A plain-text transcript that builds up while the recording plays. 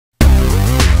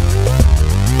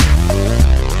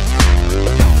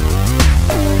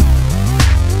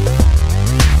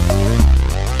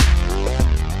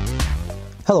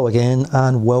Hello again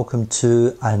and welcome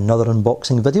to another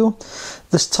unboxing video.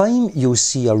 This time you'll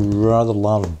see a rather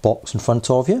large box in front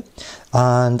of you,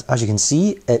 and as you can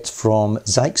see it's from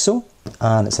ZyXEL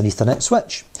and it's an Ethernet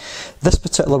switch. This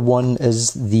particular one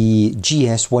is the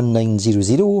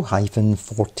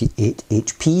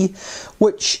GS1900-48HP,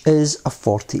 which is a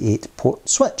 48 port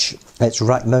switch. It's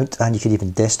rack mount and you can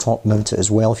even desktop mount it as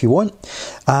well if you want.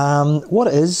 What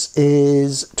it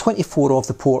is 24 of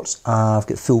the ports have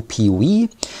got full POE.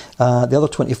 The other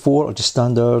 24 are just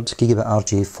standard gigabit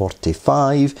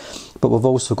RJ45, but we've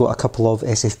also got a couple of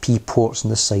SFP ports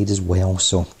on this side as well,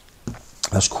 so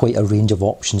there's quite a range of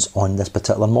options on this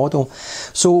particular model.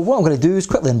 So what I'm going to do is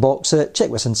quickly unbox it, check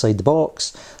what's inside the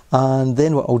box, and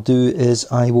then what I'll do is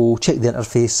I will check the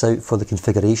interface out for the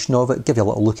configuration of it, give you a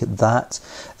little look at that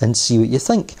and see what you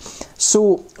think.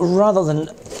 So rather than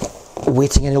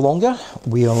waiting any longer,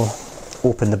 we'll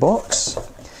open the box,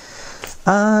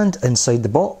 and inside the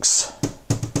box,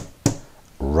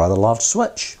 rather large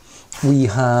switch. We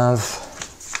have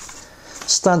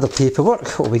standard paperwork.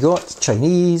 What have we got?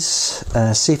 Chinese,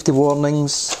 safety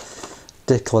warnings,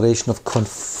 declaration of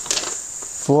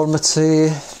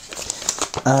conformity,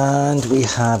 and we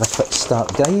have a quick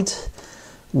start guide,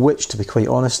 which to be quite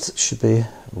honest should be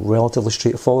relatively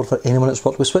straightforward for anyone that's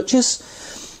worked with switches.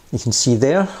 You can see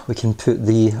there we can put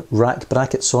the rack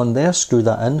brackets on there, screw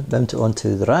that in, mount it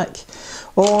onto the rack,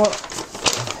 or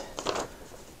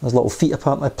there's a little feet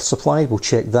apartment supplied, we'll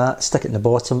check that, stick it in the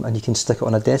bottom and you can stick it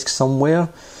on a desk somewhere.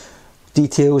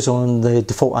 Details on the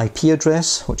default IP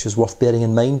address, which is worth bearing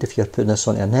in mind if you're putting this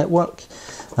onto a network.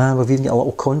 And we've even got a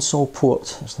little console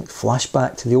port. It's like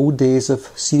flashback to the old days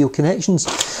of serial connections.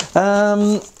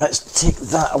 Let's take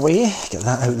that away, get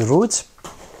that out of the road.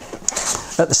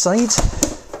 At the side,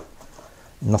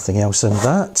 nothing else in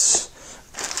that.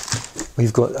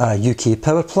 We've got a UK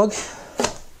power plug.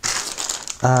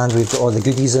 And we've got all the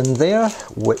goodies in there,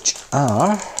 which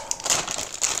are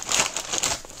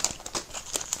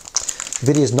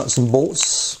various nuts and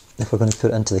bolts if we're going to put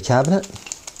it into the cabinet,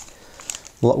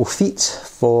 little feet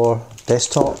for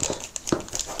desktop,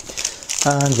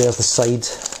 and there's the side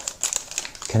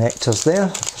connectors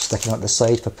there, sticking out the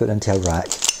side for putting into a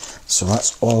rack. So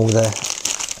that's all the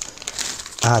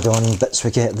add-on bits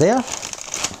we get there. Let's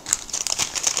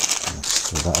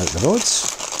throw that out the road.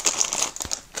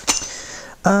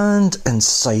 And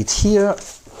inside here,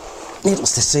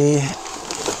 needless to say,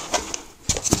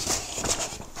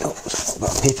 oh, there's a bit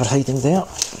of paper hiding there.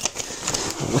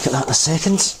 We'll look at that in a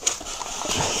second.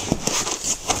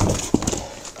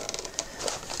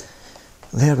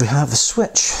 There we have the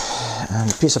switch, and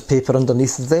a piece of paper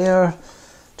underneath there,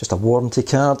 just a warranty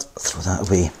card. Throw that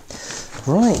away.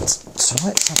 Right, so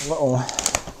let's have a little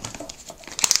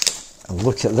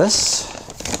look at this.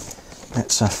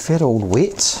 It's a fair old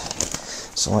weight.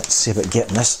 So let's see about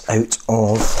getting this out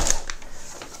of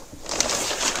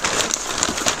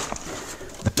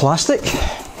the plastic.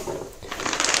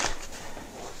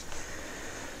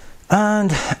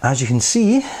 And as you can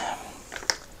see,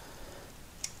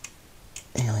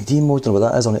 LED mode, or what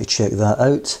that is, I'll need to check that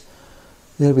out.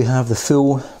 There we have the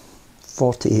full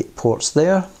 48 ports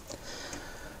there.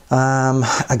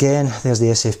 Again, there's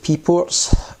the SFP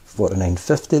ports,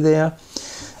 4950 there.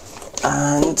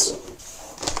 And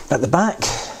at the back,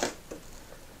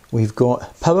 we've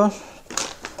got power,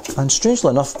 and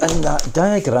strangely enough, in that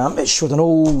diagram, it showed an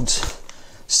old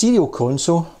serial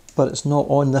console, but it's not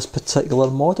on this particular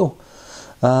model.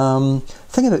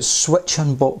 Thing about switch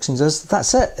unboxings is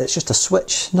that's it. It's just a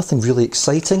switch, nothing really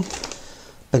exciting.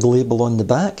 Big label on the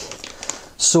back.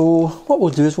 So what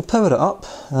we'll do is we'll power it up,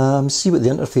 see what the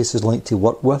interface is like to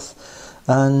work with,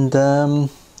 and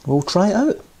we'll try it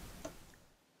out.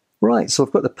 Right, so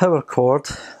I've got the power cord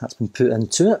that's been put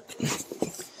into it.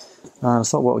 And I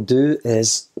thought what I'll do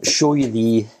is show you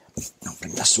I'll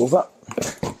bring this over,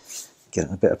 get it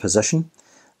in a better position.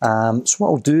 So what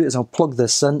I'll do is I'll plug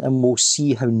this in and we'll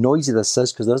see how noisy this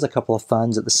is, because there's a couple of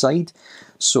fans at the side.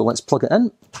 So let's plug it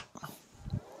in.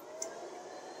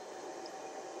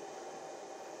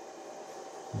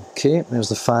 Okay, there's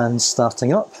the fans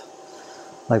starting up.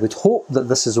 I would hope that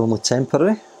this is only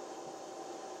temporary.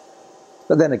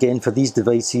 But then again, for these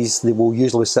devices, they will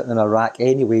usually sit in a rack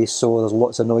anyway, so there's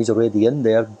lots of noise already in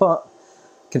there. But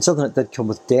considering it did come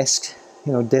with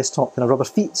desktop kind of rubber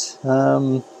feet,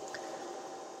 would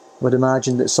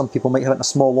imagine that some people might have it in a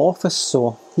small office,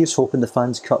 so here's hoping the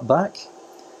fans cut back.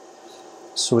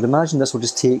 So I'd imagine this will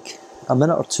just take a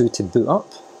minute or two to boot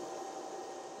up.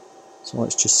 So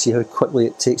let's just see how quickly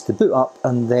it takes to boot up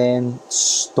and then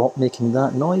stop making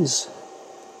that noise.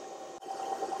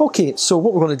 Okay, so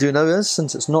what we're going to do now is,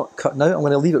 since it's not cutting out, I'm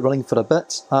going to leave it running for a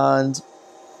bit, and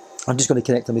I'm just going to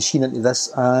connect a machine into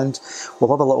this and we'll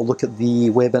have a little look at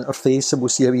the web interface and we'll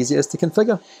see how easy it is to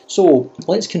configure. So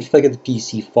let's configure the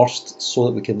PC first so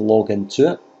that we can log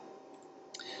into it.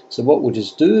 So what we'll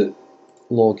just do,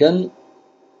 log in,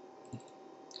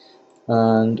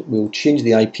 and we'll change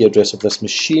the IP address of this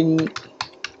machine.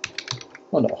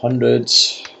 100.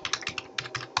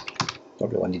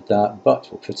 Don't really need that, but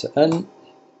we'll put it in.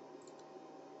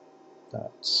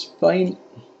 That's fine.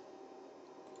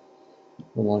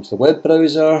 We'll launch the web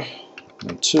browser.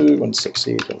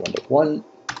 192.168.1.1.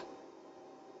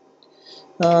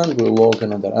 And we'll log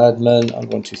in under admin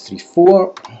and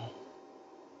 1234.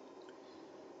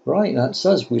 Right, that's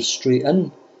us. We're straight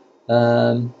in. Quite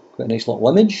a nice little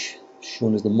image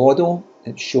shown as the model.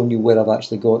 It's showing you where I've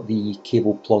actually got the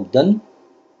cable plugged in.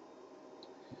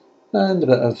 And a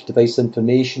bit of device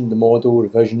information, the model,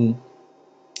 revision,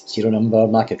 serial number,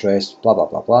 MAC address, blah blah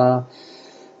blah blah.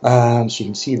 So you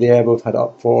can see there we've had it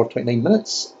up for 29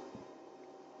 minutes.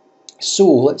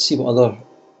 So let's see what other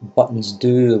buttons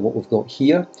do, what we've got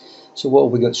here. So what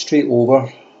have we got straight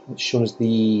over? It's shown as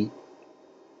the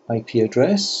IP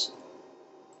address.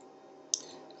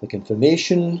 Click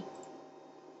information,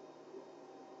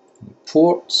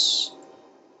 ports,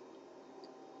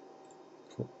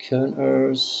 port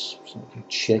counters, so we can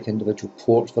check individual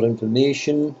ports for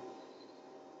information.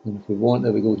 And if we want,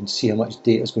 there we go, we can see how much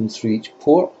data is going through each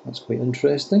port. That's quite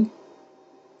interesting.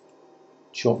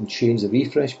 Chop and change the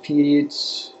refresh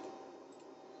periods.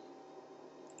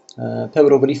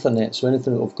 Power over Ethernet, so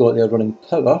anything that we've got there running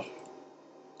power,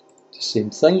 it's the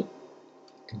same thing. You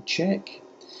can check.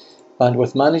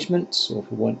 Bandwidth management, so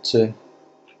if we want to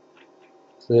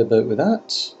play about with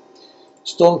that.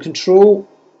 Storm control,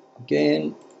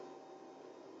 again.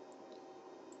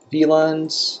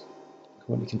 VLANs. If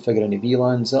we want to configure any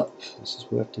VLANs up, this is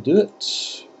where to do it.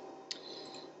 So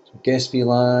guest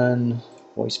VLAN,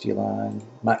 voice VLAN,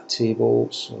 MAC table,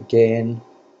 so again,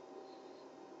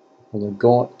 we've only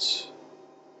got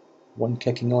one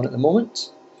kicking on at the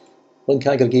moment. Link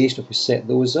aggregation, if we set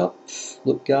those up,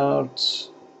 loop guards,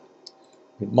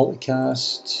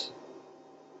 multicast,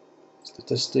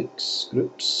 statistics,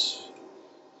 groups,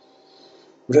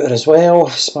 router as well,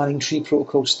 spanning tree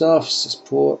protocol stuff,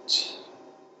 support,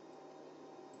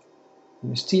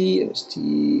 MST,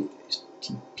 MST,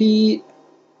 STP,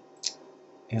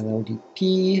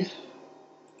 LLDP,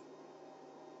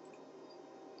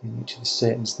 and each of the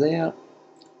settings there.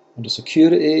 Under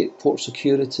security, port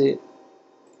security,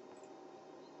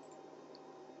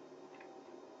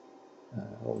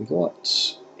 what we got,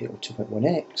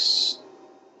 802.1x,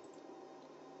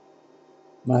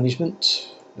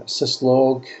 management,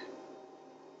 syslog,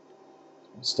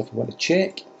 stuff we want to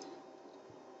check,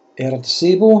 error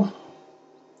disable,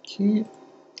 okay,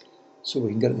 so we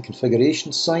can get at the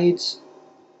configuration side,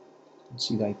 and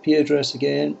see the IP address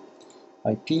again,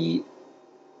 IP,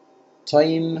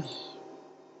 time,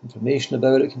 information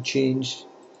about it can change,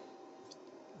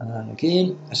 and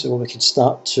again, this is where we can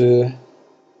start to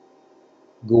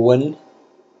go in,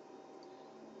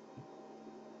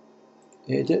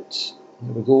 edit,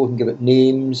 there we go, we can give it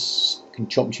names, we can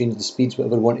chop and change the speeds,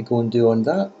 whatever we want to go and do on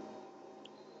that.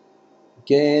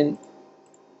 Again,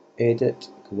 edit,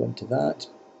 go into that.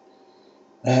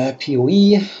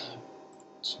 POE,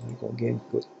 so we go again,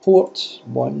 go to port,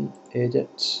 1,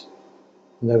 edit,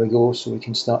 and there we go, so we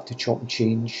can start to chop and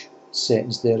change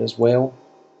settings there as well.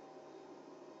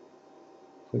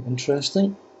 Quite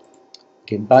interesting.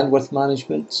 Again, bandwidth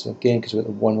management, so again, because we've got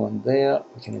the 1 on there,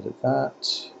 we can edit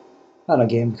that. And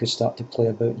again, we could start to play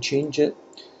about and change it.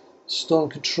 Storm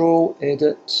control,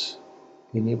 edit,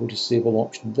 enable disable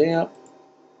option there.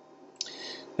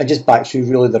 And just back through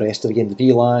really the rest of it again, the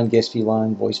VLAN, guest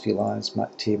VLAN, voice VLANs,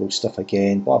 MAC table stuff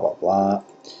again, blah blah blah.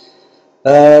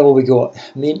 Well, we got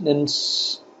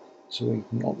maintenance, so we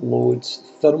can upload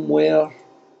firmware.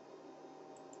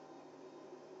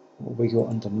 What we got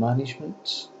under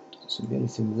management? Doesn't be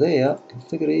anything there.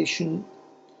 Configuration.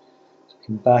 So we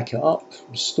can back it up,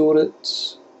 restore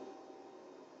it.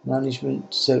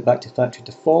 Management, set it back to factory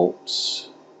defaults.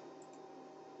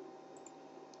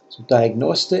 So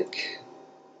diagnostic.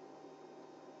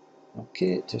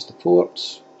 Okay, test the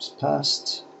port, it's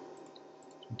passed.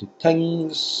 We'll do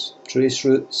pings, trace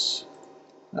routes,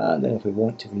 and then if we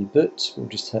want to reboot, we'll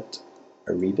just hit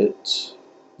a reboot.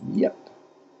 Yep.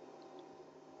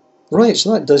 Right,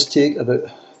 so that does take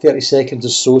about 30 seconds or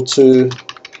so to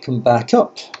come back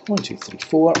up. 1, 2, 3,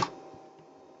 4.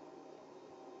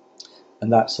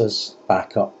 And that's us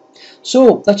back up.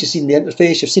 So, that's just seen the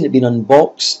interface, you've seen it being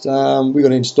unboxed. We're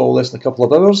going to install this in a couple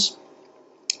of hours.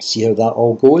 See how that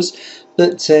all goes.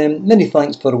 But many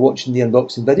thanks for watching the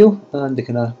unboxing video and the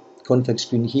kind of config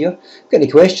screen here. If you've got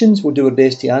any questions, we'll do our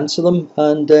best to answer them.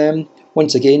 And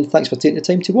once again, thanks for taking the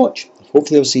time to watch.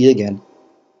 Hopefully I'll see you again.